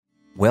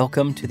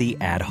Welcome to the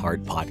Add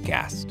Heart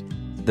Podcast,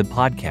 the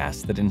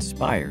podcast that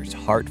inspires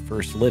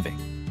heart-first living.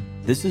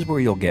 This is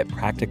where you'll get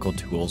practical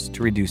tools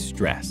to reduce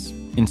stress,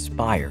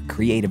 inspire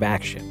creative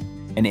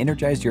action, and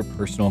energize your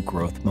personal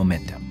growth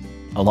momentum,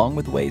 along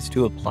with ways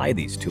to apply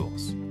these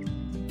tools.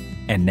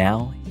 And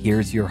now,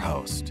 here's your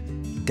host,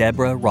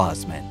 Deborah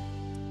Rosman.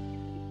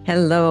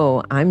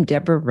 Hello, I'm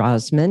Deborah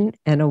Rosman,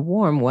 and a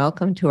warm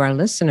welcome to our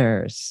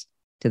listeners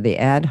to the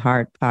Add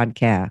Heart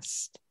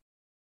Podcast.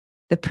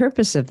 The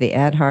purpose of the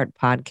Add Heart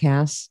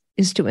Podcast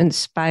is to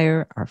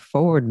inspire our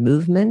forward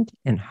movement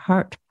and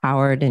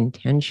heart-powered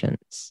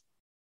intentions.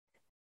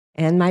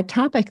 And my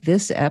topic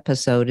this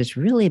episode is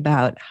really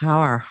about how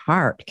our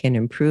heart can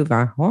improve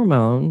our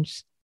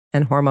hormones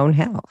and hormone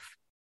health.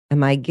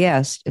 And my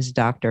guest is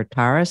Dr.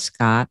 Tara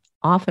Scott,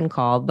 often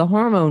called the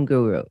Hormone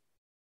Guru.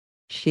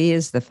 She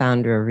is the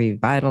founder of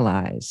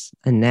Revitalize,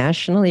 a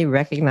nationally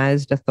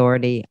recognized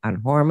authority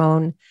on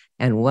hormone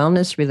and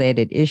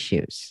wellness-related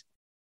issues.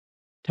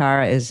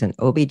 Tara is an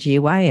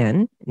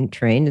OBGYN and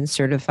trained and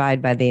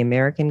certified by the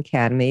American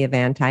Academy of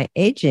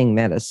Anti-Aging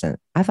Medicine.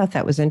 I thought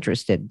that was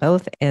interesting,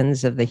 both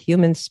ends of the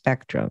human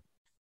spectrum,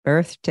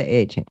 birth to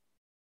aging.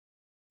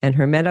 And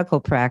her medical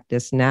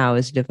practice now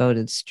is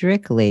devoted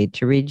strictly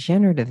to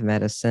regenerative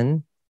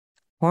medicine,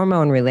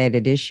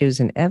 hormone-related issues,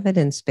 and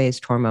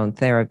evidence-based hormone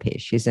therapy.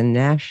 She's a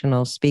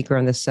national speaker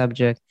on the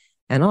subject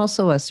and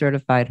also a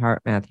certified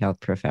heart math health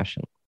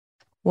professional.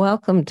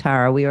 Welcome,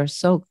 Tara. We are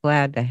so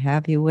glad to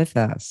have you with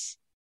us.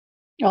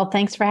 Well,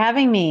 thanks for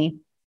having me.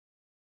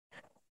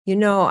 You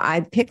know,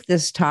 I picked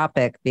this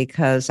topic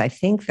because I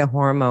think the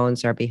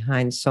hormones are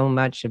behind so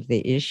much of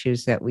the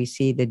issues that we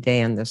see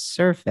today on the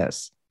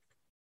surface.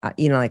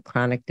 Like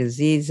chronic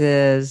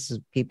diseases,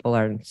 people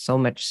are so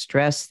much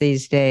stress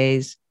these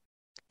days,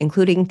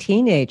 including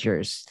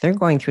teenagers. They're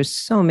going through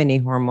so many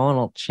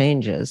hormonal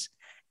changes.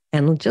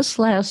 And just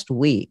last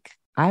week,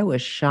 I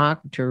was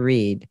shocked to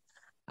read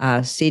a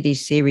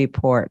CDC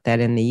report that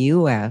in the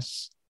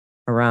U.S.,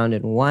 around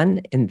 1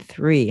 in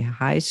 3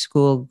 high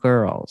school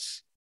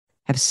girls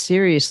have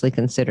seriously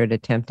considered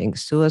attempting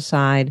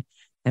suicide,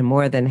 and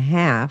more than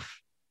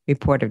half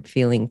reported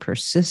feeling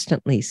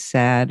persistently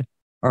sad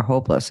or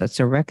hopeless. That's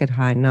a record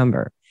high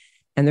number.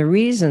 And the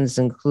reasons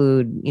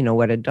include,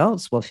 what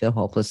adults will feel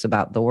hopeless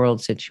about the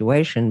world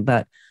situation,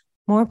 but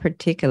more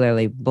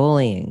particularly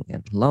bullying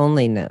and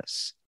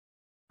loneliness,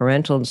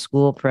 parental and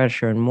school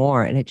pressure, and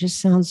more. And it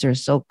just sounds they're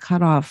so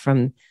cut off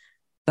from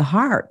the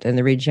heart and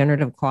the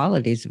regenerative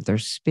qualities of their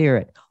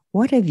spirit.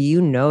 What have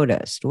you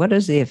noticed? What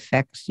is the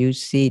effects you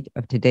see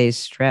of today's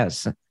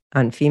stress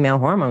on female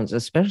hormones,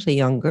 especially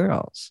young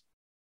girls?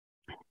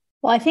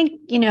 Well, I think,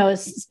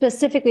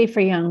 specifically for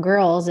young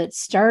girls, it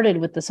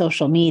started with the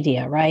social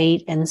media,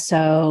 right? And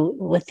so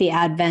with the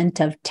advent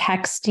of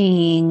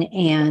texting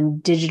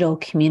and digital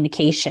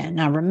communication.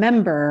 Now,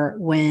 remember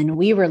when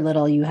we were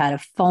little, you had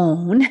a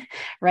phone,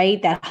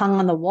 right, that hung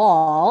on the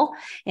wall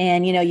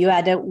and, you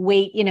had to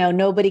wait,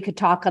 nobody could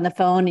talk on the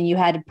phone and you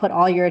had to put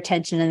all your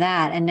attention in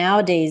that. And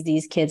nowadays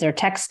these kids are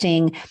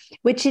texting,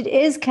 which it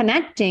is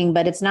connecting,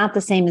 but it's not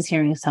the same as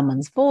hearing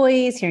someone's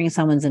voice, hearing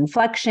someone's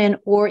inflection,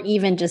 or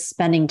even just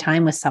spending time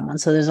with someone.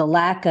 So there's a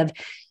lack of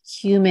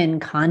human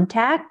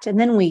contact. And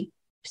then we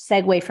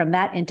segue from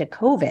that into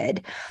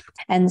COVID.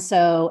 And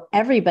so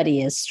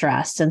everybody is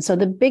stressed. And so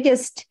the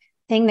biggest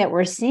thing that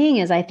we're seeing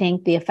is, I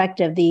think, the effect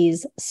of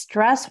these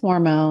stress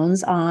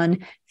hormones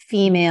on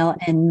female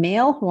and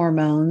male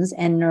hormones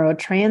and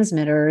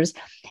neurotransmitters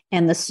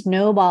and the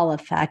snowball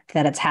effect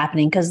that it's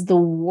happening because the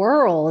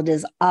world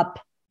is up,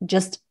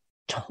 just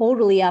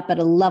totally up at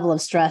a level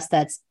of stress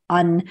that's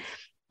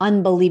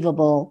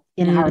unbelievable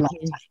in our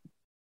lifetime.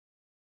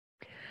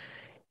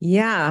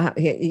 Yeah.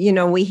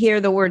 We hear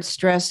the word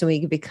stress and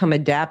we become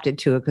adapted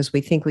to it because we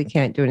think we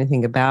can't do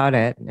anything about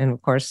it. And of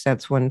course,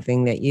 that's one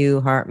thing that you,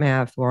 Heart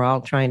Math, we're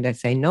all trying to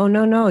say,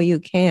 no, you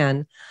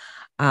can.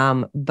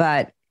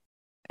 But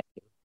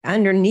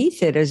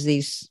underneath it is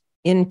these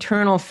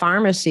internal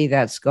pharmacy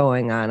that's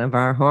going on of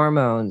our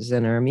hormones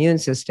and our immune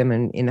system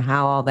and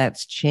how all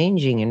that's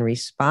changing in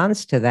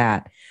response to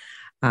that.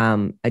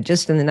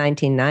 Just in the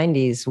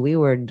 1990s, we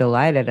were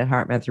delighted at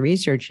Heart Math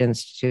Research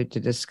Institute to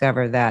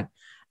discover that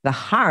the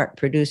heart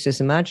produces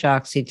as much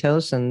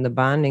oxytocin, the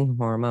bonding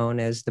hormone,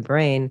 as the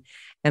brain,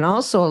 and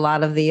also a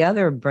lot of the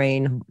other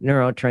brain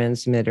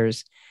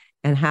neurotransmitters,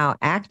 and how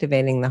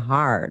activating the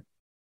heart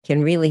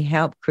can really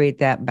help create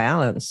that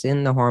balance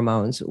in the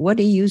hormones. What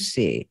do you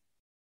see?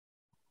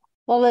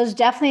 Well, there's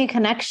definitely a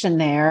connection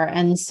there.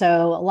 And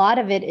so a lot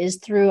of it is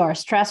through our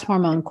stress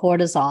hormone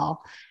cortisol.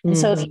 And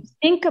so if you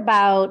think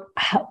about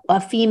a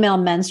female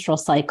menstrual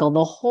cycle,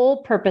 the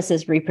whole purpose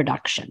is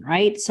reproduction,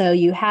 right? So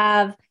you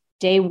have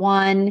day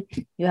one,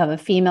 you have a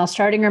female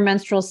starting her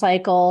menstrual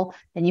cycle,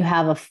 then you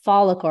have a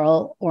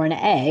follicle or an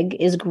egg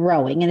is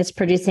growing and it's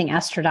producing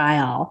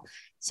estradiol.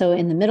 So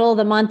in the middle of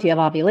the month, you have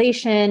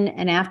ovulation.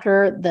 And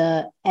after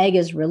the egg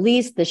is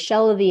released, the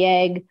shell of the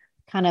egg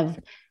kind of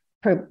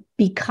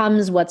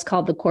becomes what's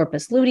called the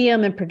corpus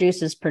luteum and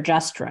produces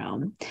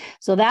progesterone.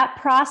 So that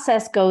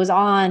process goes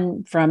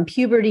on from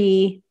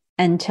puberty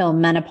until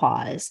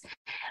menopause.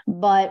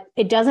 But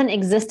it doesn't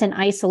exist in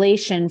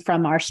isolation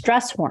from our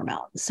stress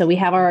hormones. So we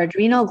have our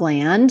adrenal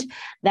gland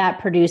that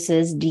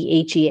produces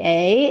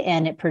DHEA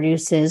and it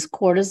produces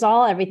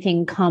cortisol.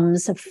 Everything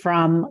comes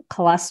from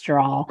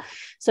cholesterol.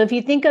 So if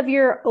you think of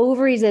your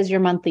ovaries as your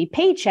monthly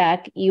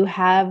paycheck, you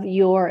have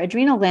your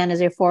adrenal gland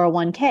as your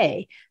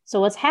 401k. So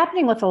what's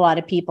happening with a lot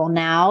of people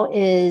now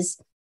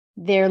is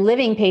they're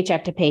living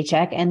paycheck to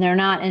paycheck and they're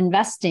not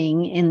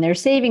investing in their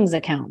savings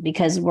account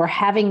because we're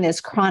having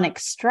this chronic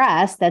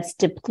stress that's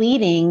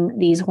depleting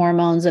these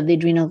hormones of the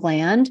adrenal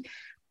gland.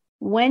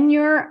 When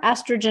your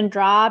estrogen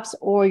drops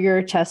or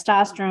your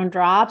testosterone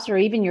drops or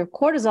even your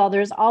cortisol,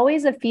 there's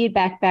always a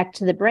feedback back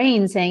to the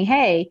brain saying,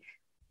 hey,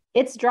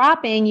 it's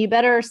dropping. You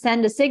better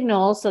send a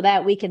signal so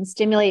that we can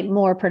stimulate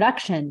more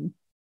production.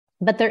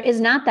 But there is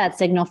not that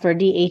signal for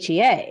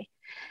DHEA.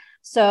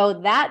 So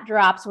that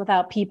drops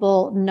without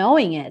people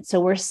knowing it. So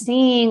we're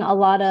seeing a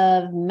lot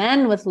of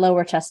men with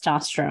lower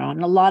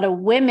testosterone, a lot of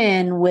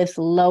women with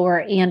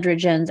lower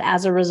androgens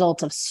as a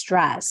result of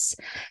stress.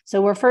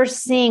 So we're first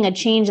seeing a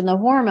change in the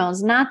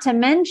hormones, not to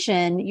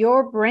mention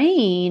your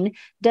brain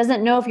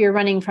doesn't know if you're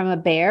running from a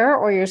bear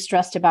or you're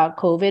stressed about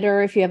COVID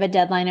or if you have a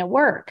deadline at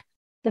work.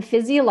 The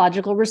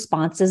physiological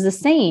response is the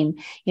same.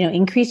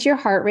 Increase your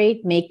heart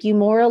rate, make you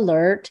more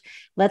alert.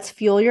 Let's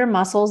fuel your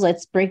muscles.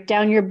 Let's break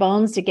down your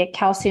bones to get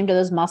calcium to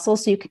those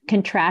muscles so you can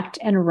contract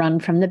and run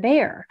from the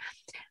bear.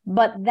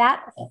 But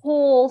that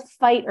whole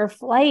fight or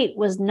flight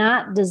was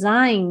not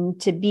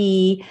designed to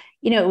be,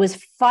 it was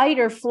fight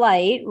or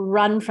flight,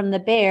 run from the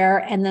bear,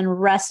 and then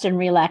rest and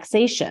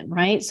relaxation,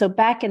 right? So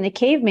back in the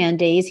caveman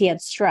days, he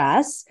had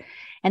stress.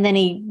 And then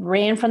he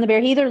ran from the bear.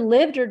 He either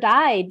lived or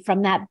died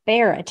from that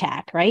bear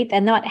attack, right?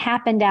 And what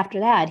happened after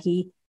that?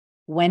 He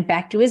went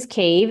back to his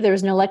cave. There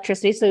was no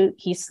electricity, so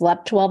he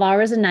slept 12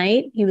 hours a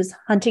night. He was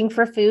hunting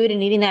for food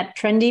and eating that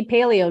trendy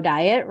paleo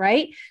diet,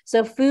 right?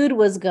 So food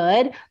was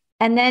good.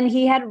 And then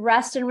he had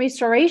rest and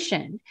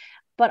restoration.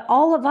 But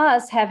all of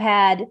us have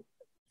had,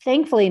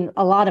 thankfully,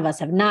 a lot of us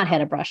have not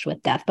had a brush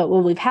with death, but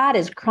what we've had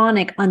is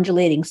chronic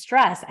undulating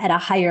stress at a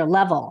higher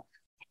level.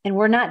 And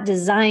we're not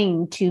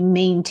designed to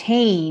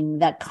maintain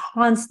that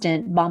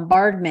constant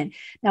bombardment.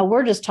 Now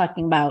we're just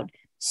talking about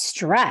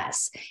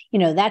stress.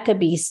 That could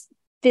be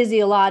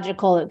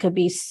physiological. It could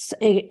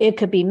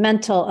be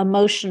mental,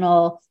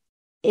 emotional,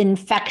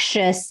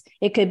 infectious.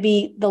 It could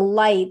be the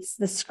lights,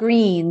 the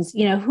screens.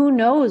 Who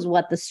knows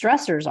what the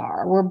stressors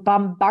are? We're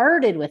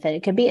bombarded with it.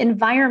 It could be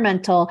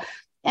environmental,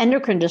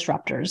 endocrine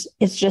disruptors.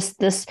 It's just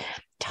this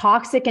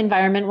toxic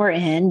environment we're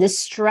in, this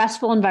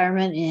stressful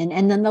environment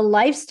and then the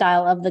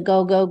lifestyle of the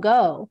go, go,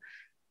 go.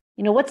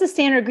 What's the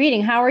standard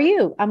greeting? How are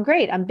you? I'm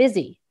great. I'm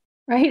busy,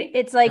 right?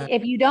 It's like,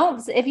 if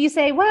you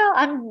say, well,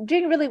 I'm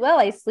doing really well.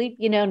 I sleep,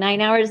 9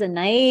 hours a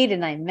night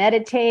and I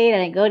meditate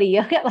and I go to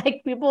yoga.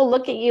 Like people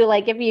look at you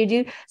like if you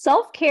do.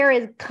 Self-care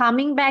is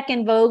coming back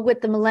in vogue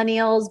with the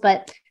millennials,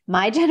 but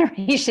my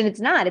generation, it's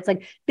not. It's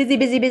like busy,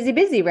 busy, busy,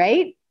 busy,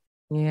 right?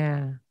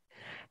 Yeah.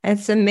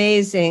 It's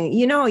amazing.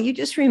 You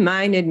just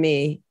reminded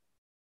me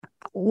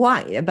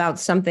about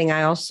something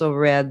I also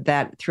read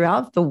that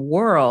throughout the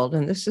world,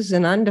 and this is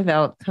in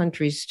undeveloped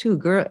countries too,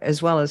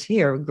 as well as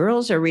here,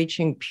 girls are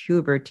reaching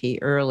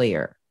puberty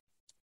earlier.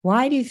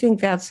 Why do you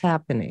think that's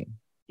happening?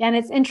 And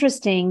it's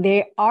interesting.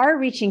 They are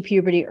reaching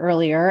puberty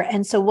earlier.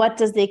 And so what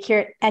does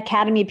the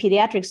Academy of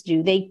Pediatrics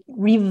do? They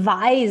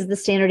revise the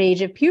standard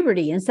age of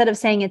puberty. Instead of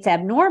saying it's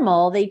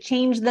abnormal, they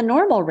change the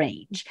normal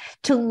range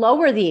to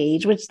lower the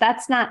age, which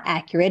that's not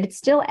accurate. It's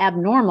still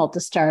abnormal to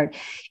start.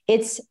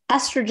 It's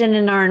estrogen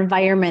in our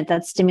environment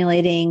that's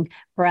stimulating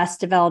breast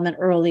development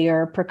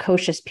earlier,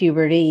 precocious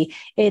puberty.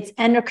 It's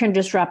endocrine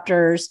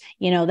disruptors,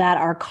 that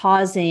are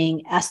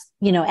causing,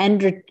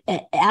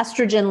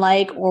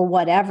 estrogen-like or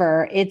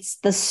whatever. It's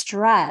the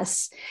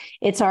stress.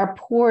 It's our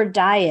poor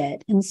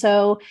diet. And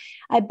so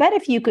I bet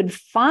if you could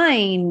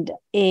find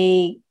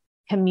a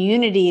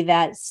community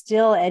that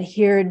still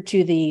adhered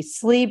to the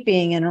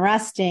sleeping and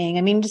resting.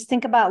 I mean, just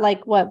think about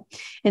like what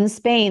in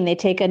Spain, they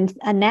take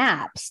a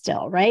nap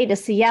still, right? A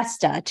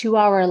siesta, a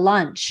 2-hour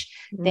lunch.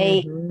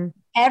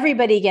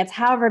 Everybody gets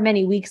however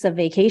many weeks of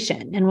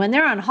vacation. And when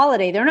they're on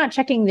holiday, they're not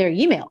checking their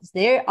emails.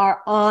 They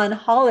are on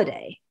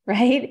holiday,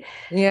 right?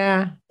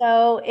 Yeah.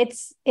 So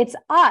it's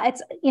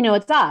us,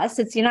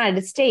 it's the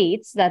United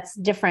States that's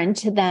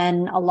different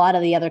than a lot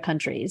of the other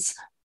countries.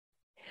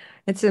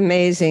 It's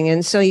amazing.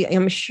 And so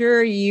I'm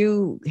sure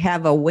you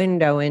have a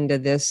window into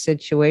this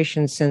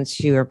situation since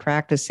you are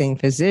practicing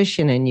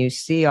physician and you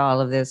see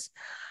all of this,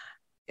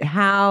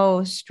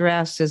 how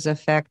stress is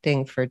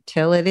affecting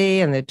fertility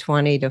in the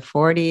 20 to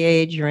 40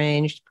 age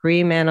range,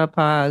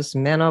 premenopause,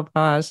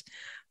 menopause.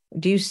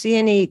 Do you see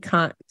any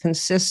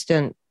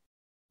consistent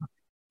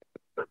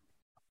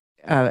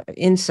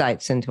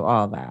insights into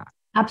all that?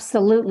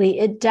 Absolutely.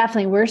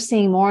 We're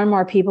seeing more and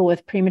more people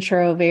with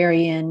premature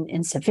ovarian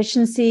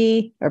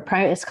insufficiency,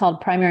 it's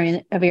called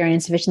primary ovarian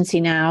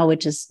insufficiency now,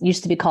 which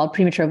used to be called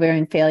premature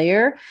ovarian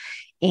failure.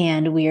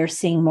 and we are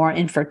seeing more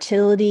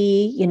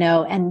infertility,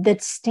 and the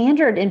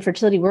standard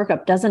infertility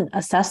workup doesn't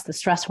assess the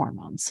stress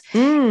hormones.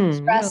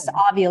 Stress Really?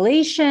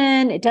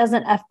 ovulation, it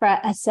doesn't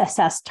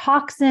assess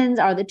toxins.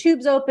 Are the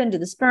tubes open? Do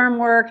the sperm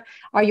work?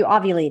 Are you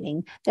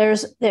ovulating?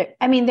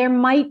 There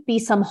might be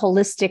some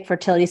holistic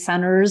fertility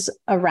centers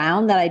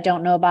around that I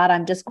don't know about.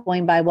 I'm just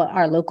going by what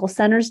our local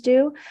centers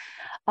do.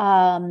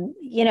 And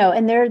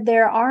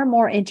there are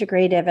more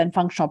integrative and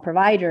functional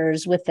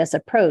providers with this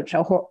approach,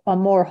 a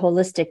more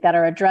holistic, that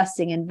are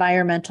addressing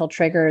environmental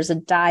triggers,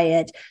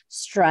 diet,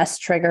 stress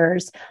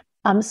triggers.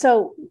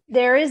 So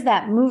there is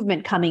that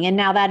movement coming. And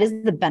now that is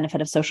the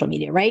benefit of social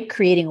media, right?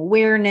 Creating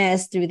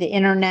awareness through the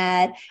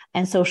internet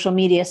and social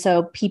media.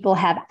 So people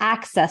have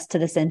access to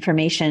this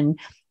information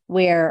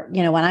where,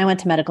 when I went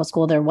to medical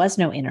school, there was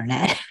no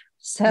internet.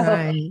 So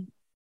Right.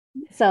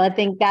 So I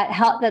think that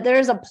that there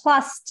is a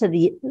plus to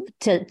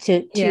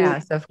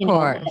Yes, of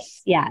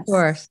course. Yes. Of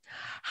course.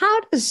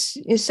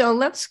 So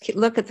let's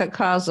look at the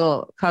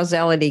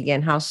causality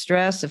again, how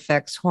stress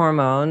affects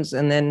hormones,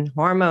 and then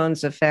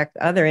hormones affect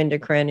other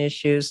endocrine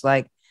issues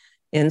like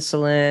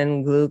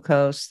insulin,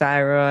 glucose,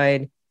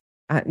 thyroid.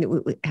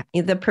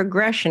 The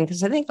progression,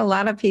 because I think a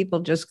lot of people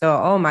just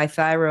go, oh, my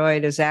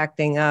thyroid is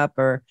acting up,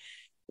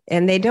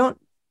 and they don't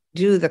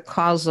do the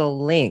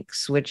causal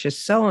links, which is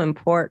so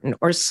important,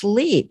 or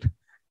sleep,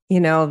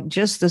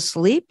 just the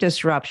sleep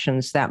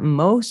disruptions that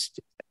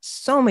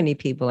so many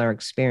people are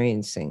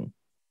experiencing.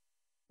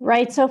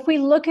 Right. So if we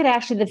look at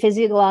actually the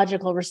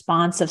physiological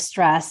response of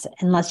stress,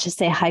 and let's just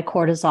say high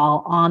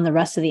cortisol on the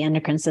rest of the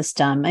endocrine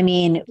system,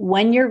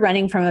 when you're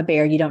running from a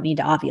bear, you don't need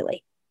to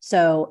ovulate.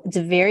 So it's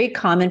very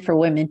common for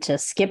women to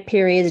skip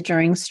periods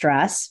during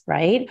stress,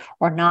 right?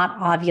 Or not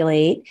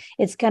ovulate.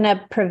 It's going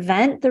to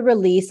prevent the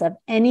release of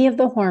any of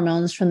the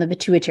hormones from the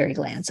pituitary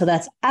gland. So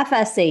that's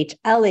FSH,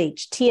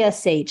 LH,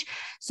 TSH.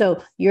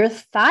 So your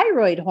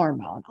thyroid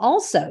hormone,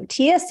 also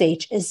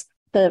TSH, is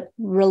the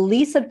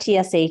release of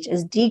TSH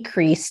is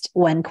decreased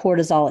when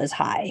cortisol is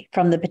high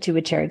from the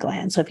pituitary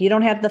gland. So if you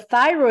don't have the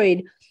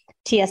thyroid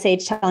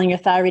TSH telling your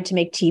thyroid to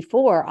make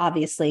T4,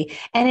 obviously.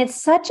 And it's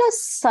such a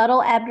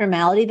subtle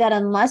abnormality that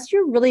unless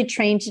you're really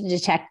trained to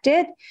detect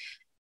it,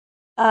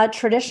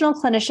 traditional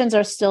clinicians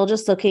are still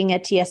just looking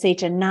at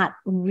TSH and not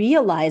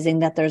realizing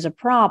that there's a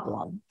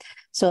problem.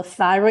 So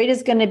thyroid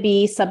is going to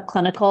be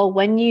subclinical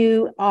when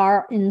you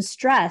are in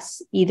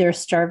stress, either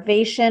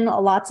starvation,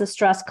 lots of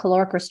stress,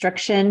 caloric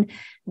restriction.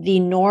 The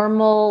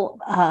normal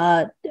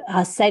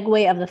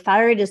segue of the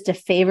thyroid is to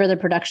favor the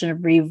production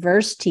of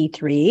reverse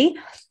T3.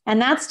 And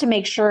that's to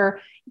make sure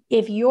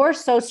if you're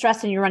so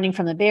stressed and you're running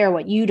from the bear,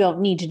 what you don't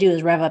need to do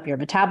is rev up your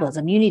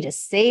metabolism. You need to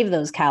save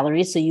those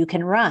calories so you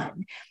can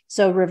run.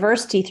 So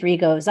reverse T3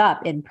 goes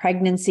up in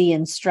pregnancy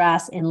and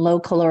stress in low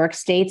caloric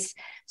states.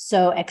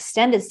 So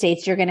extended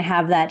states, you're going to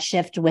have that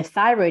shift with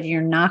thyroid.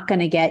 You're not going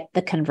to get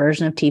the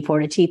conversion of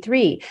T4 to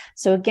T3.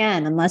 So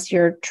again, unless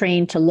you're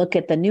trained to look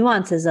at the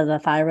nuances of the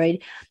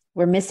thyroid,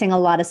 we're missing a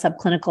lot of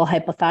subclinical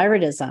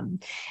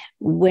hypothyroidism.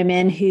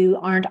 Women who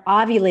aren't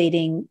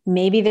ovulating,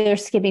 maybe they're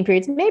skipping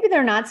periods, maybe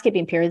they're not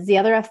skipping periods. The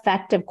other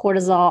effect of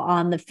cortisol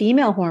on the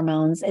female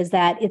hormones is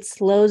that it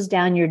slows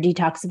down your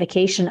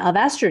detoxification of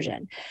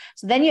estrogen.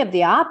 So then you have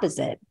the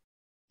opposite.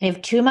 You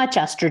have too much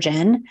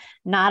estrogen,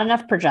 not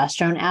enough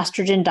progesterone,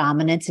 estrogen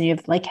dominance, and you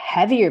have like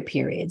heavier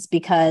periods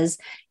because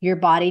your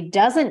body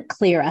doesn't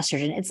clear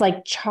estrogen. It's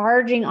like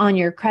charging on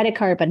your credit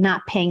card, but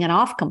not paying it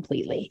off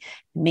completely.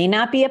 It may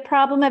not be a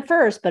problem at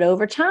first, but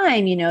over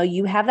time,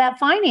 you have that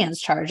finance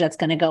charge that's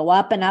going to go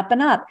up and up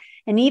and up.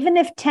 And even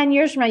if 10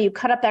 years from now, you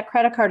cut up that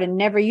credit card and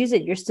never use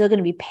it, you're still going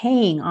to be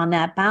paying on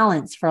that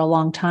balance for a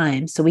long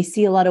time. So we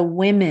see a lot of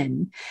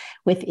women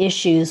with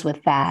issues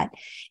with that.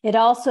 It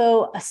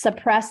also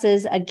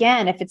suppresses,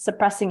 again, if it's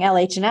suppressing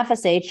LH and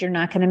FSH, you're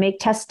not going to make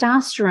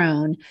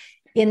testosterone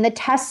in the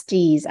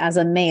testes as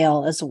a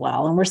male as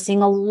well. And we're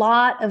seeing a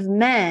lot of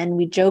men,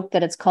 we joke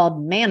that it's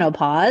called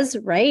menopause,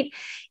 right?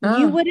 Oh.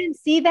 You wouldn't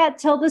see that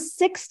till the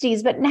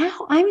 60s, but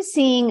now I'm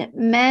seeing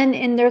men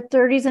in their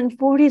 30s and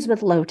 40s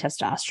with low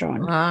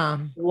testosterone. Wow.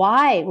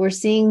 Why? We're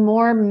seeing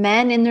more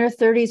men in their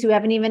 30s who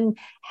haven't even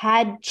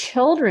had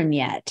children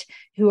yet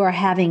who are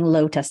having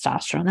low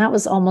testosterone. That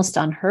was almost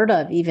unheard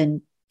of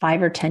even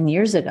 5 or 10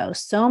 years ago.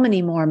 So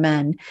many more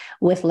men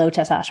with low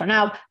testosterone.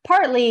 Now,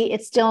 partly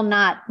it's still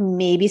not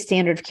maybe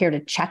standard of care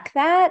to check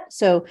that.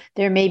 So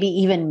there may be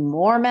even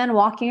more men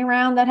walking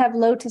around that have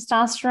low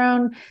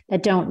testosterone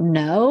that don't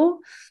know.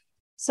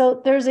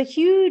 So there's a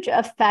huge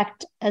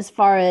effect as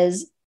far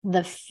as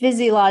the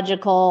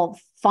physiological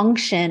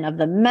function of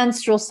the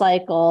menstrual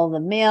cycle, the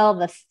male,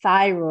 the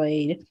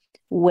thyroid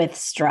with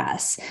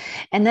stress.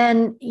 And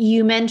then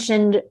you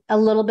mentioned a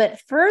little bit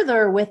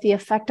further with the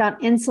effect on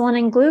insulin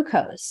and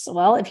glucose.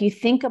 Well, if you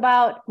think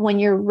about when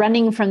you're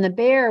running from the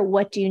bear,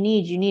 what do you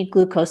need? You need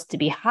glucose to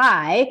be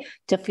high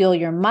to fuel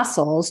your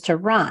muscles to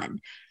run.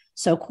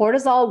 So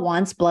cortisol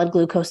wants blood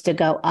glucose to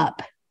go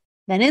up.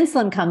 Then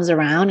insulin comes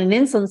around and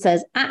insulin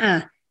says,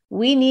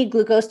 we need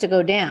glucose to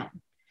go down.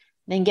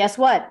 Then guess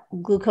what?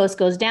 Glucose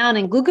goes down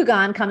and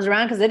glucagon comes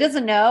around because it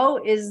doesn't know,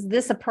 is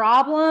this a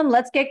problem?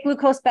 Let's get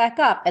glucose back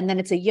up. And then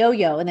it's a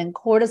yo-yo. And then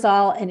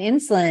cortisol and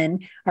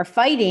insulin are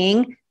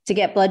fighting to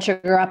get blood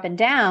sugar up and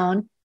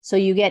down. So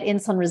you get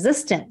insulin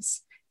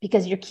resistance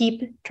because you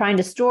keep trying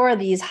to store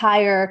these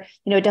higher,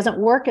 it doesn't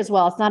work as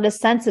well. It's not as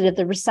sensitive.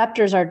 The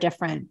receptors are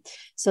different.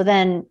 So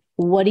then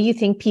what do you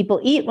think people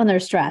eat when they're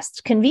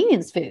stressed?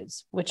 Convenience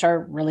foods, which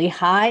are really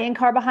high in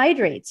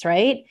carbohydrates,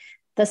 right?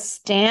 The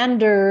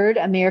standard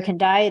American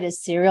diet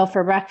is cereal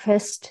for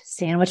breakfast,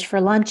 sandwich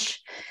for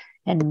lunch,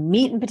 and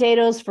meat and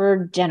potatoes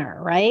for dinner,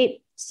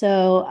 right?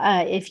 So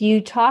if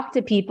you talk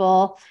to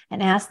people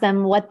and ask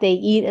them what they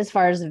eat as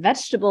far as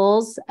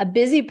vegetables, a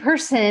busy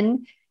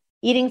person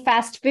eating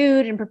fast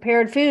food and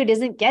prepared food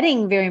isn't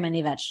getting very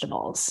many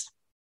vegetables.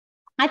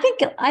 I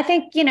think,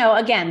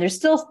 again, there's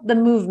still the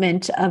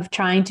movement of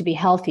trying to be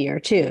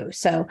healthier too.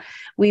 So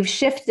we've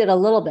shifted a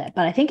little bit,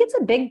 but I think it's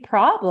a big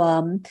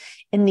problem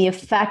in the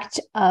effect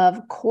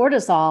of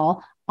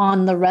cortisol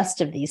on the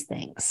rest of these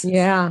things.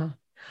 Yeah.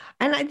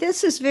 And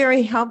this is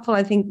very helpful.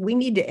 I think we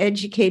need to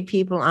educate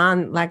people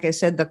on, like I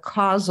said, the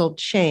causal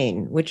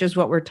chain, which is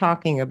what we're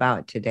talking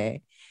about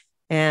today.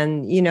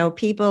 And,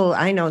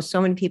 I know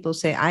so many people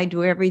say, I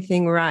do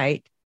everything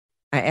right.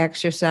 I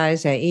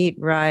exercise, I eat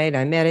right,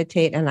 I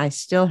meditate, and I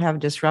still have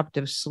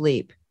disruptive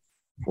sleep.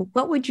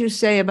 What would you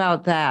say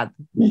about that,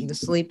 the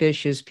sleep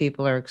issues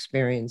people are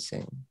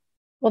experiencing?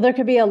 Well, there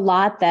could be a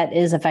lot that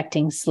is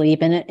affecting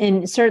sleep.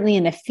 And certainly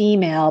in a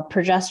female,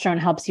 progesterone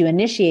helps you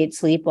initiate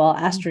sleep while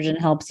estrogen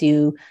helps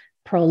you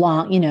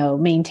prolong,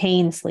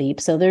 maintain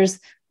sleep. So there's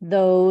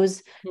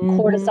those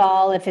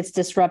cortisol, if it's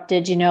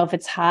disrupted, if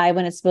it's high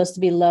when it's supposed to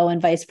be low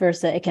and vice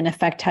versa, it can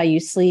affect how you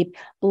sleep.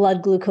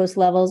 Blood glucose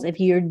levels, if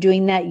you're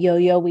doing that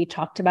yo-yo we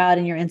talked about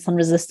and your insulin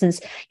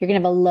resistance, you're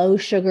going to have a low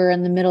sugar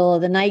in the middle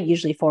of the night,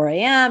 usually 4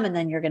 a.m. And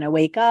then you're going to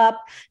wake up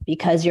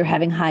because you're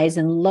having highs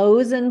and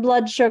lows in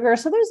blood sugar.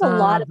 So there's a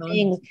lot of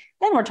things.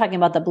 Then we're talking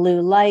about the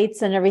blue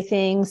lights and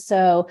everything.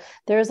 So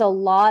there's a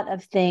lot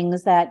of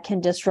things that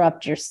can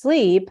disrupt your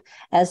sleep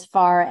as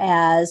far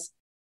as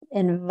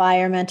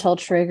environmental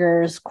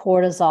triggers,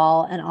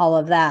 cortisol, and all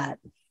of that.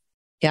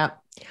 Yeah.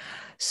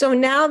 So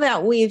now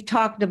that we've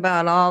talked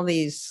about all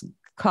these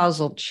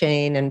causal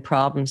chain and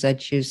problems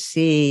that you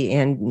see,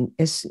 and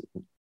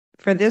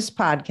for this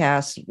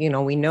podcast,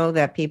 we know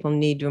that people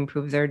need to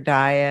improve their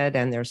diet,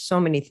 and there's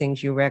so many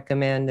things you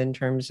recommend in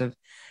terms of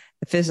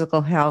the physical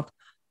health.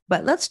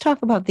 But let's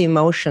talk about the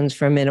emotions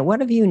for a minute.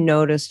 What have you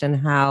noticed in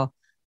how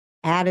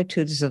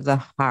attitudes of the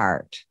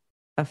heart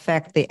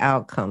affect the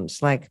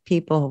outcomes, like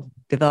people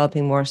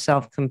developing more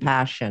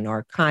self-compassion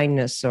or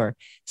kindness or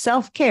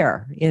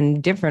self-care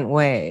in different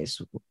ways?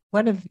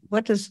 What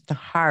does the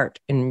heart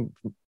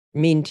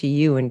mean to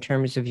you in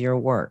terms of your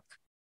work?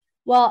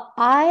 Well,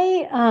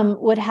 I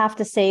would have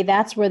to say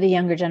that's where the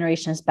younger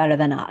generation is better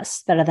than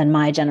us, better than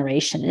my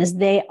generation, is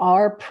they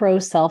are pro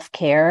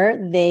self-care.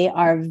 They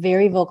are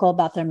very vocal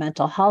about their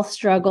mental health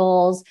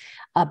struggles,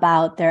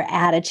 about their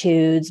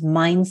attitudes.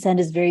 Mindset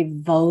is very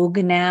vogue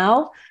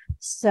now.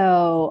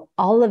 So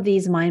all of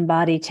these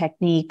mind-body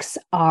techniques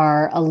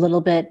are a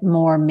little bit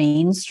more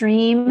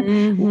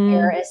mainstream,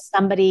 whereas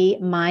somebody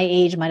my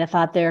age might have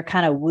thought they're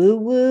kind of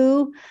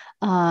woo-woo.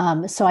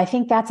 So I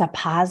think that's a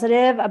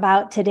positive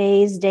about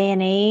today's day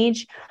and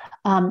age.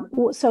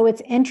 So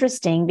it's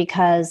interesting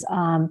because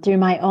through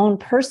my own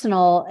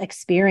personal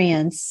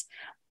experience,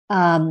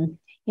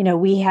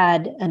 we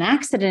had an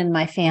accident in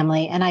my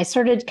family, and I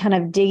started kind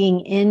of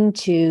digging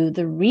into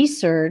the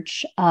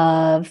research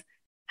of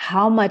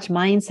how much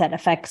mindset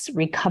affects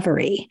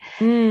recovery.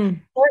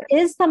 There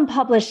is some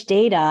published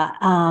data,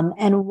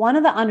 and one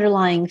of the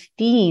underlying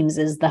themes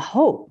is the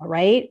hope,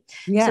 right?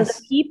 Yes. So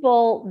the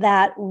people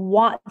that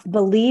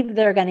believe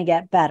they're going to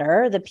get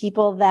better, the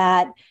people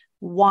that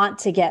want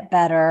to get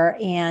better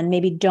and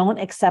maybe don't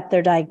accept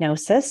their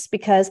diagnosis,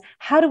 because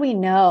how do we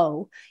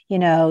know,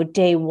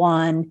 day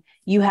one,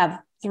 you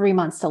have 3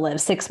 months to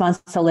live, 6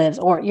 months to live,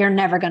 or you're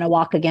never going to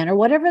walk again, or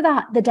whatever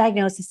the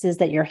diagnosis is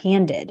that you're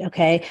handed.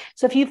 Okay.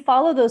 So if you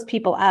follow those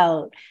people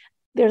out,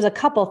 there's a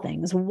couple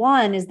things.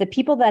 One is the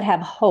people that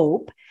have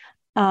hope.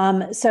 So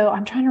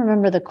I'm trying to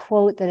remember the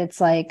quote that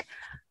it's like,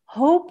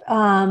 hope,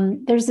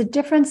 there's a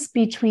difference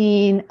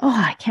between,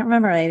 I can't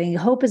remember. I think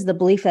hope is the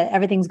belief that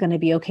everything's going to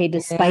be okay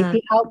despite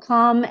the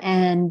outcome.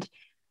 And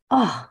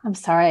I'm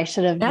sorry, I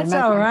should have. That's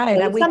all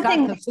right. We got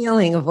the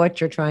feeling of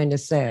what you're trying to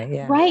say.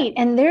 Yeah. Right.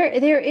 And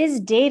there is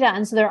data.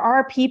 And so there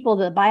are people,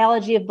 the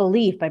Biology of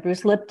Belief by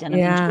Bruce Lipton,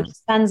 which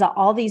spends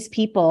all these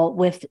people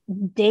with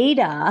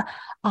data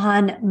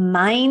on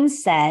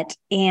mindset.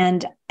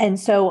 And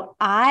so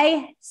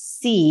I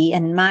see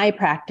in my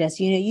practice,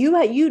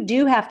 you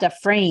do have to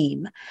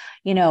frame,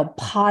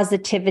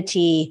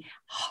 positivity,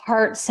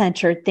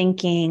 heart-centered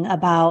thinking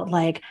about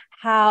like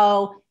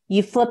how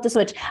you flip the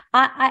switch.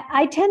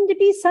 I tend to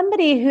be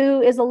somebody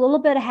who is a little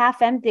bit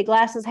half empty,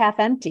 glass is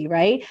half empty,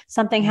 right?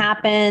 Something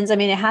happens. I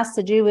mean, it has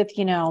to do with,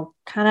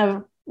 kind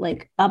of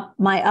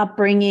my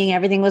upbringing,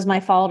 everything was my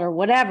fault or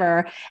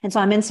whatever. And so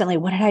I'm instantly,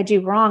 what did I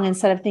do wrong?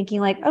 Instead of thinking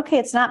like, okay,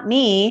 it's not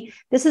me.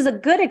 This is a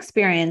good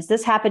experience.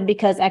 This happened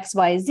because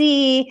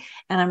XYZ,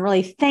 and I'm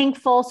really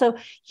thankful. So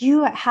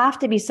you have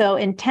to be so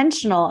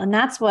intentional. And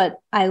that's what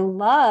I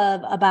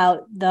love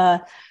about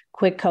the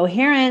quick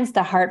coherence,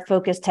 the heart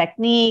focus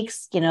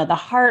techniques, the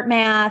heart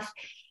math.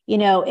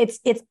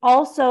 It's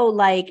also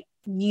like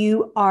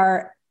you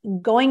are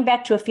going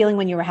back to a feeling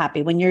when you were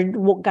happy, when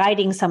you're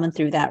guiding someone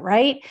through that,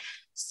 right?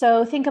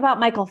 So think about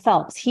Michael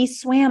Phelps. He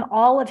swam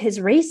all of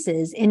his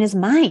races in his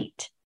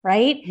mind,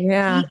 right?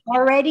 Yeah. He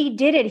already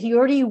did it. He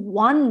already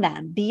won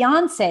them.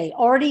 Beyonce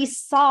already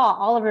saw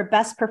all of her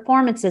best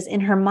performances in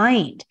her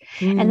mind.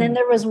 And then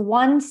there was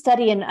one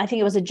study, and I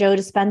think it was a Joe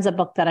Dispenza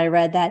book that I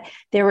read, that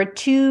there were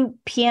two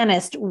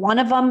pianists. One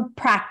of them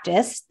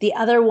practiced, the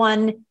other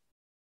one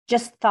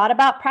just thought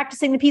about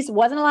practicing the piece,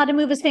 wasn't allowed to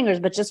move his fingers,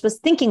 but just was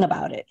thinking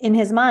about it in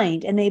his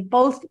mind. And they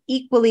both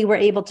equally were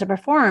able to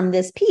perform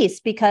this piece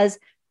because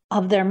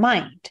of their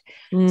mind.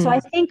 So I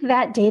think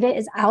that data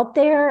is out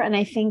there. And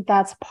I think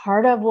that's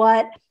part of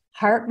what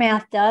heart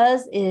math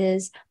does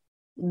is,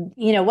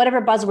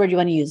 whatever buzzword you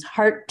want to use,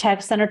 heart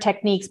tech center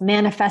techniques,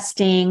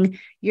 manifesting,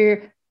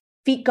 your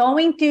feet,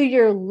 going through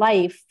your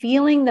life,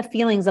 feeling the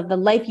feelings of the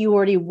life you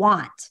already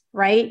want,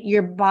 right?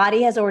 Your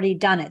body has already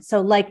done it.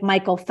 So like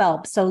Michael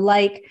Phelps, so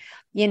like,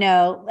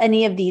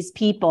 any of these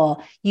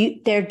people,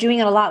 they're doing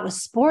it a lot with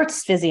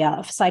sports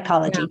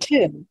psychology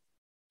too.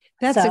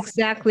 That's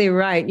exactly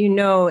right.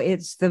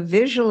 It's the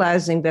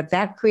visualizing, but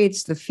that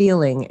creates the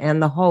feeling and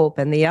the hope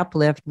and the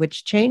uplift,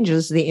 which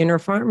changes the inner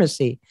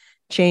pharmacy,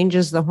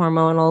 changes the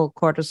hormonal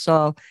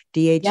cortisol,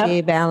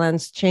 DHEA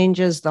balance,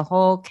 changes the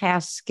whole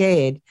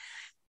cascade.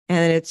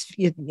 And it's,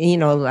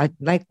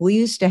 like we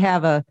used to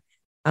have a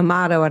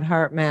motto at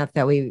Heart Math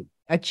that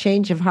a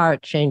change of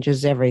heart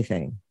changes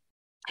everything.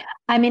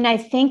 I mean, I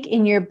think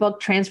in your book,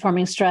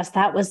 Transforming Stress,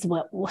 that was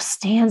what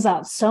stands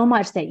out so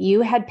much, that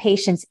you had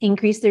patients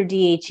increase their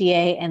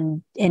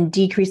DHEA and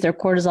decrease their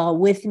cortisol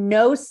with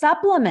no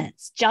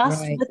supplements,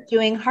 just with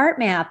doing heart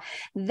math.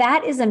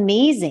 That is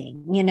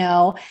amazing,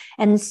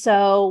 And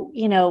so,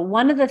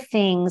 one of the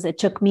things it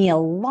took me a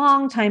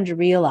long time to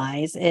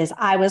realize is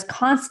I was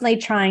constantly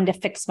trying to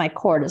fix my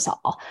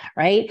cortisol,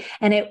 right?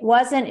 And it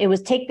was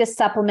take this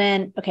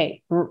supplement,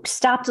 okay,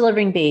 stop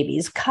delivering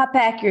babies, cut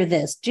back your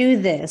this, do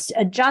this,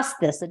 adjust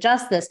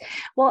this.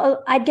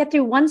 Well, I'd get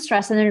through one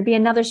stress and there'd be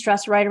another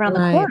stress right around the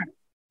corner.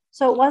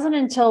 So it wasn't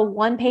until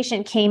one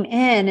patient came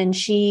in, and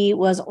she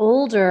was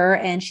older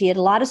and she had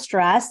a lot of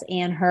stress,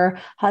 and her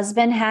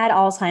husband had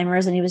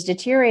Alzheimer's and he was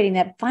deteriorating,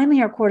 that finally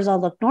her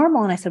cortisol looked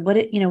normal. And I said, what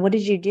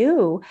did you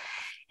do?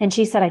 And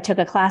she said, I took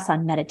a class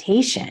on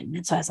meditation.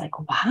 And so I was like,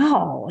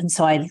 wow. And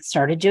so I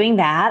started doing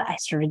that. I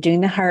started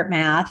doing the heart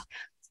math,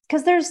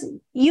 because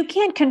you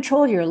can't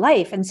control your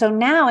life. And so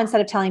now,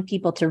 instead of telling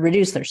people to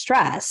reduce their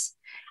stress,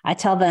 I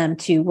tell them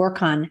to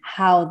work on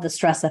how the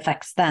stress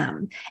affects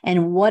them,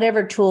 and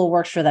whatever tool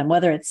works for them,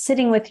 whether it's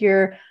sitting with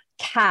your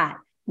cat,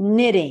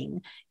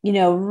 knitting,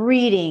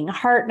 reading,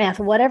 heart math,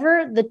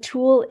 whatever the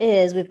tool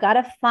is, we've got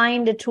to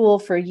find a tool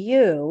for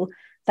you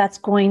that's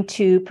going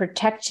to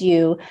protect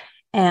you.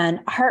 And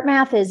heart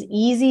math is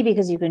easy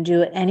because you can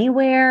do it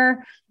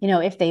anywhere.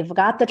 If they've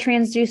got the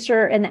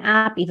transducer in the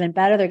app, even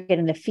better, they're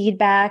getting the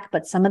feedback.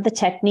 But some of the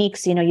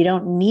techniques, you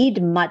don't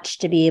need much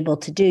to be able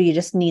to do. You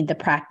just need the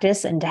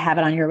practice and to have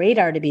it on your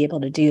radar to be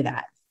able to do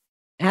that.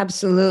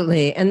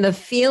 Absolutely. And the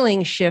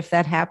feeling shift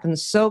that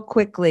happens so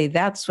quickly,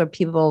 that's what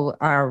people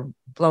are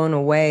blown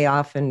away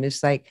often.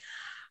 It's like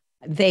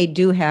they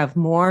do have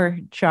more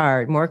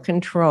charge, more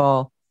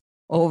control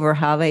over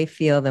how they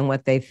feel than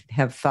what they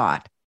have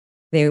thought.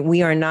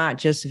 We are not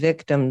just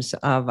victims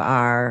of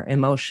our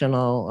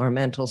emotional or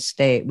mental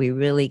state. We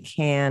really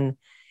can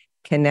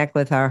connect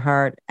with our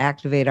heart,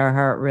 activate our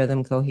heart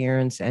rhythm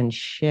coherence, and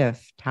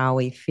shift how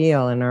we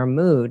feel and our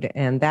mood.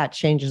 And that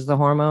changes the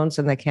hormones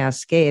and the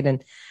cascade.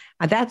 And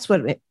that's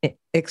what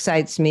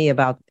excites me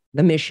about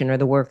the mission or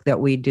the work that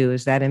we do,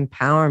 is that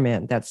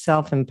empowerment, that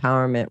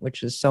self-empowerment,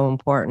 which is so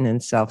important in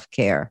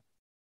self-care.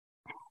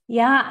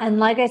 Yeah. And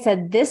like I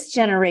said, this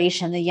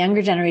generation, the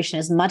younger generation,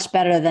 is much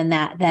better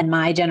than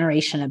my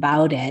generation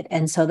about it.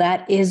 And so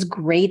that is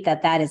great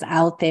that is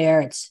out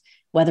there. It's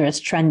whether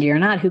it's trendy or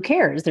not, who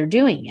cares? They're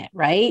doing it,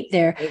 right?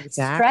 They're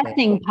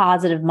stressing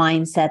positive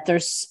mindset. They're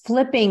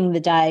flipping the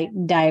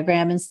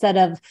diagram instead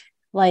of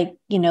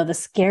the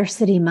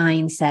scarcity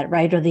mindset,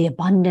 right? Or the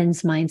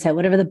abundance mindset,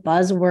 whatever the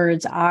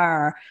buzzwords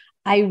are.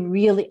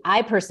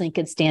 I personally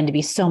could stand to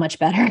be so much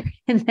better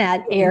in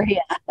that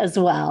area as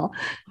well.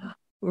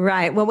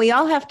 Right. Well, we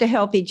all have to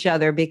help each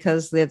other,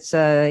 because it's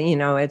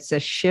a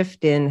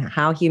shift in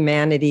how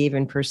humanity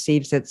even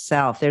perceives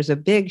itself. There's a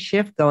big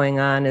shift going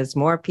on as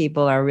more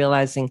people are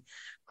realizing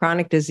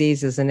chronic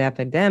disease is an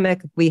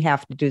epidemic. We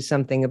have to do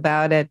something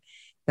about it.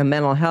 The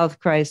mental health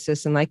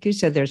crisis. And like you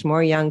said, there's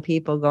more young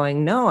people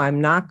going, no,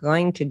 I'm not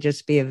going to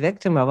just be a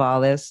victim of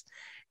all this.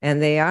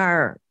 And they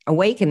are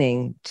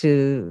awakening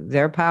to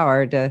their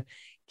power to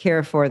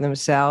care for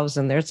themselves.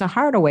 And there's a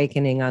heart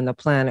awakening on the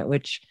planet,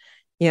 which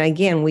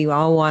again, we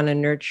all want to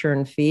nurture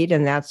and feed,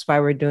 and that's why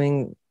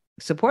we're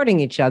supporting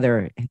each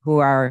other who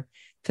are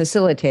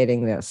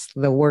facilitating this,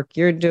 the work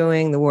you're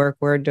doing, the work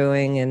we're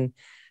doing. And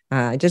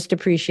I just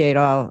appreciate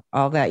all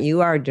that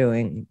you are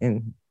doing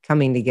and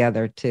coming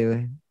together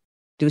to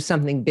do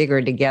something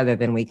bigger together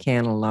than we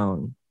can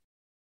alone.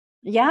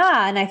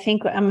 Yeah. And I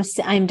think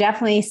I'm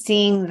definitely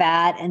seeing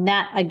that. And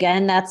that,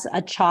 again, that's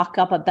a chalk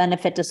up a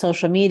benefit to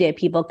social media.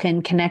 People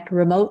can connect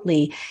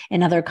remotely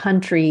in other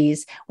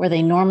countries where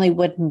they normally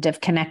wouldn't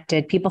have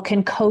connected. People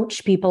can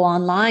coach people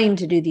online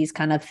to do these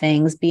kind of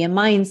things, be a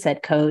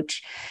mindset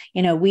coach.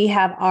 We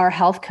have our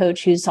health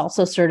coach who's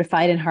also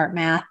certified in heart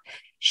math.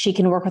 She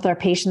can work with our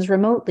patients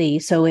remotely.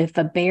 So if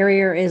a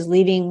barrier is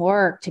leaving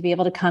work to be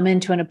able to come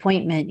into an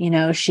appointment,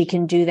 she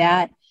can do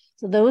that.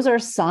 So those are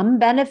some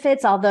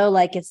benefits, although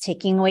like it's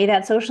taking away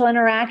that social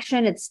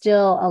interaction, it's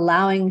still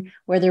allowing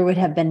where there would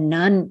have been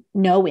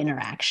no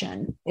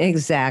interaction.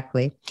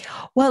 Exactly.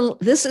 Well,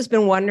 this has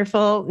been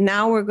wonderful.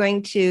 Now we're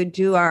going to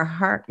do our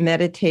heart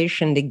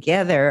meditation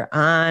together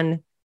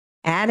on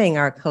adding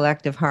our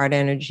collective heart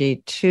energy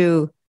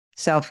to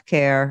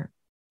self-care,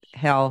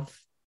 health,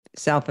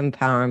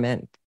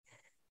 self-empowerment.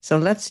 So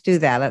let's do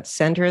that. Let's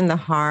center in the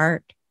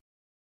heart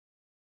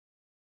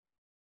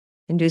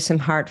and do some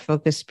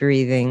heart-focused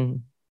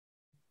breathing.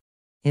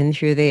 In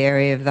through the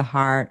area of the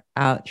heart,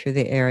 out through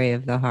the area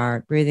of the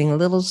heart, breathing a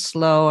little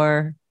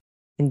slower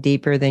and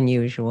deeper than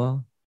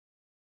usual.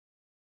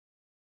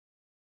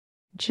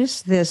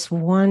 Just this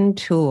one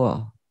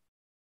tool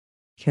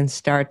can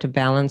start to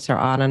balance our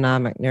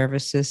autonomic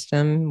nervous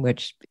system,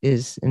 which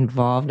is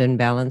involved in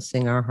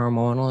balancing our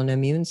hormonal and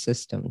immune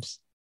systems.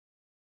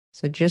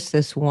 So just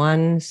this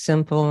one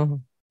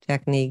simple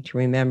technique to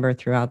remember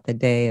throughout the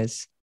day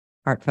is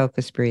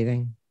heart-focused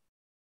breathing.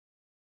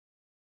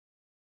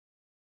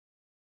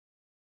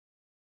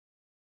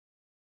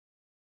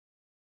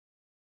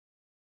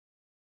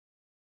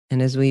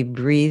 And as we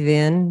breathe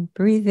in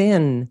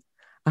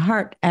a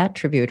heart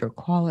attribute or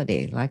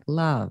quality like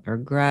love or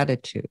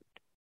gratitude,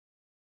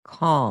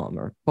 calm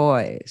or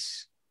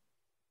poise.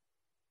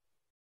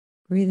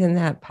 Breathe in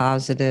that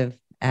positive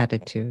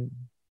attitude.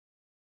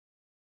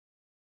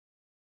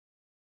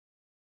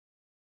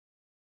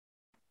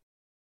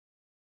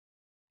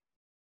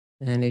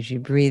 And as you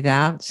breathe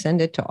out,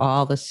 send it to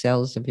all the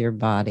cells of your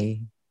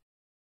body.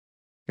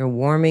 You're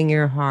warming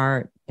your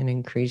heart and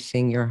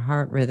increasing your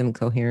heart rhythm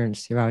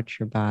coherence throughout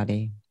your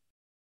body.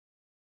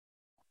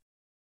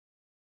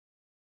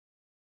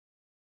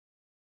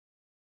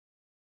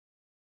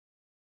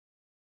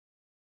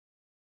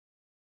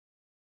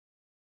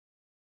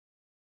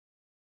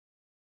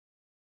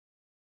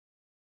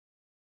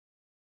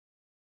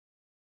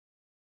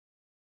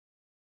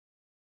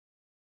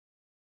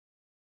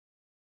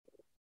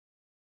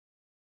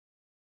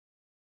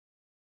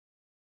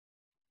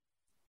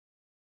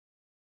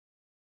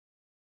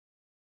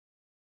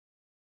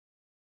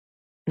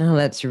 Now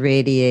let's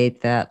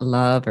radiate that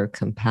love or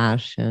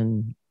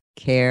compassion,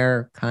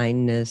 care,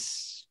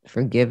 kindness,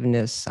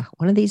 forgiveness,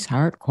 one of these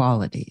heart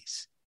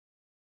qualities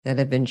that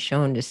have been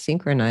shown to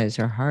synchronize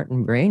our heart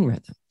and brain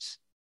rhythms.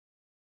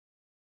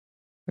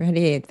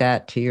 Radiate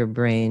that to your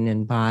brain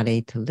and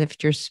body to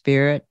lift your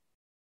spirit,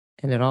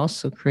 and it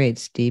also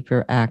creates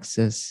deeper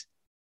access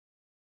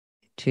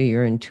to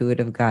your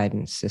intuitive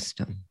guidance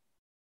system.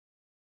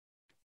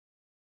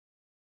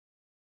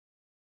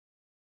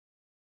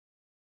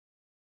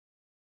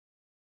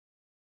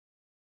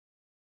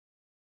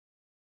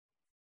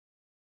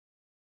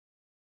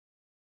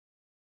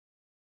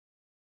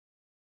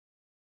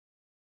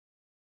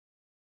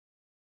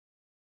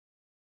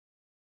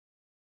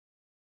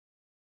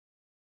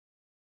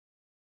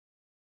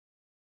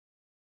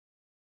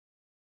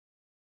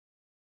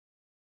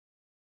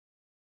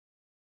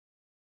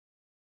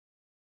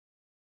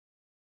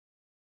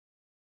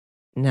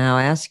 Now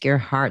ask your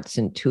heart's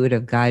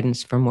intuitive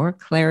guidance for more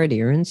clarity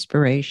or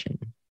inspiration,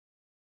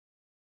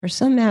 or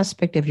some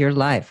aspect of your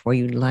life where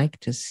you'd like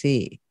to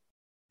see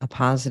a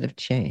positive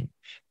change.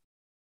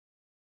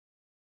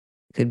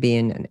 It could be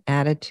in an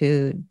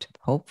attitude,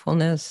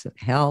 hopefulness,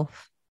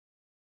 health,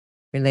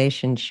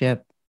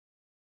 relationship.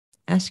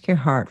 Ask your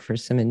heart for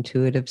some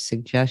intuitive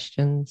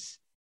suggestions.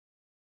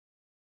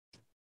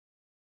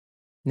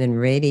 Then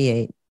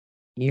radiate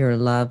your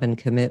love and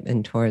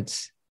commitment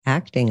towards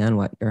acting on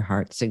what your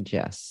heart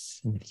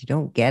suggests. And if you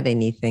don't get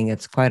anything,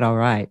 it's quite all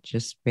right.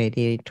 Just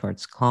radiate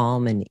towards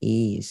calm and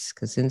ease,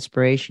 because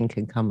inspiration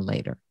can come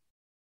later.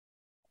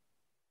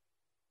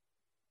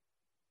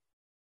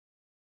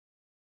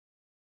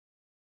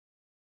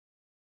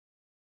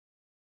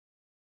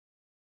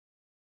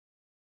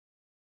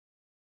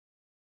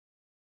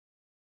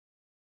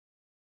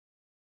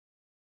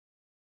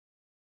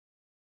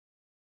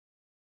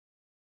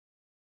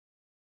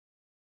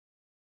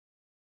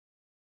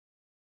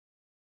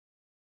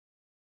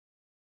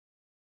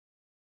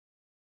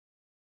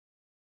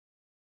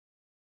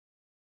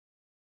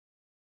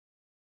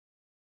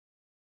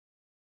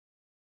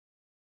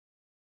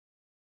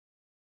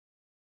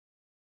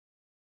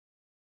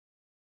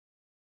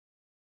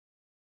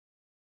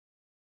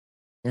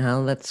 Now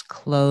let's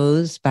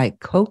close by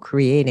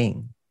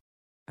co-creating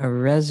a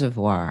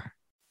reservoir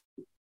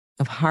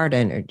of heart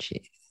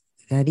energy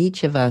that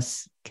each of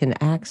us can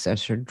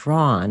access or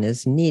draw on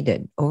as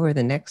needed over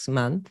the next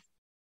month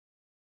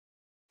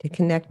to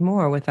connect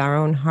more with our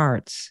own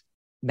heart's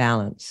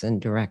balance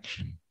and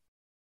direction.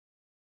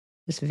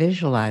 Just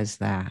visualize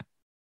that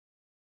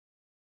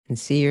and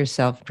see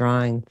yourself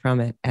drawing from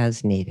it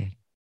as needed.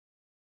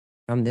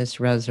 From this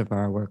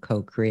reservoir we're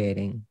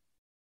co-creating.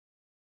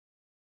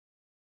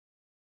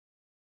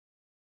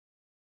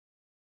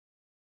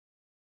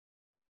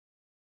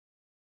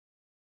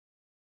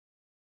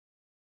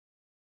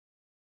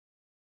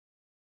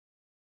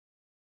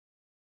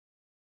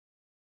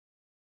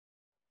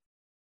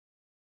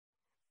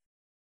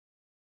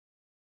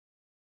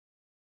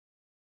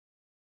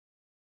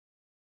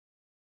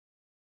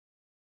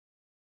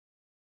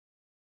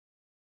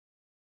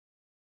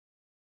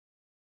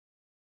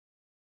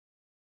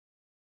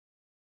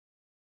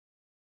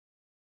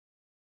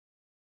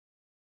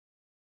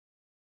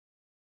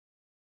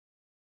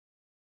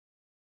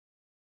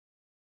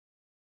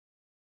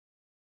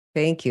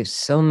 Thank you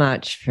so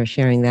much for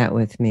sharing that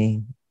with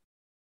me.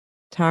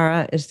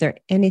 Tara, is there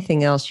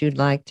anything else you'd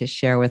like to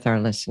share with our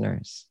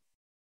listeners?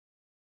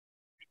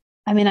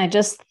 I mean, I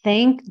just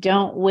think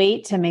don't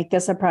wait to make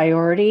this a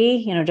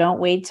priority.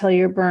 Don't wait till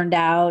you're burned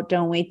out.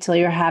 Don't wait till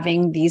you're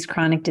having these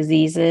chronic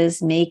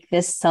diseases. Make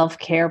this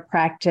self-care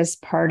practice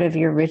part of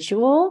your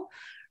ritual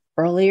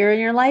earlier in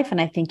your life. And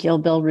I think you'll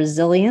build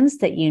resilience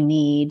that you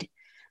need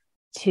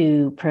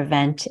to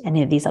prevent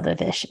any of these other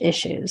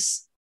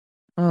issues.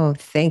 Oh,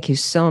 thank you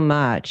so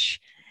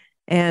much.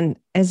 And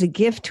as a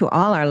gift to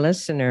all our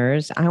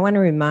listeners, I want to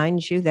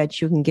remind you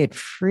that you can get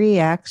free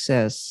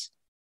access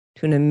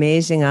to an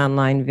amazing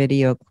online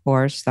video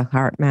course, the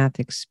Heart Math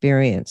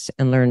Experience,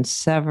 and learn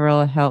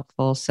several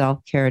helpful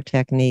self-care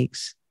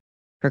techniques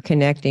for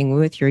connecting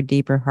with your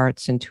deeper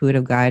heart's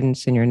intuitive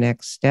guidance in your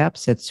next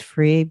steps. It's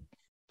free.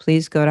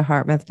 Please go to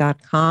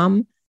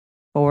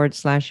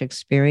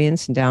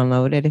heartmath.com/experience and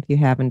download it if you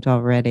haven't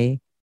already.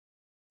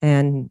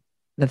 And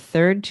the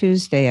third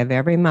Tuesday of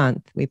every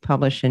month, we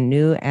publish a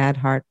new Ad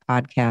Heart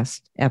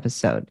podcast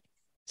episode.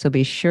 So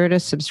be sure to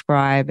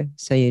subscribe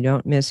so you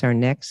don't miss our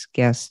next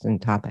guest and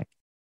topic.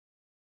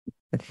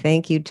 But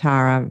thank you,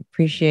 Tara.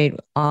 Appreciate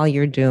all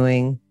you're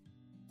doing.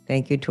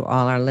 Thank you to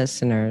all our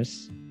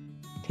listeners.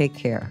 Take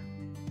care.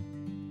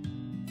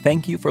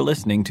 Thank you for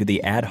listening to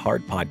the Ad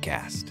Heart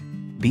Podcast.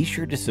 Be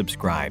sure to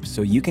subscribe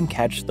so you can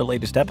catch the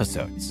latest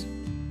episodes.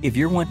 If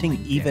you're wanting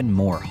even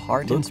more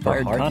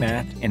heart-inspired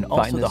content, and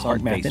also the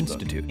Heart Math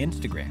Institute,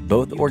 Instagram,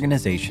 both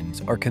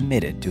organizations are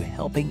committed to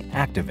helping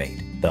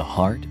activate the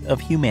heart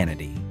of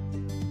humanity.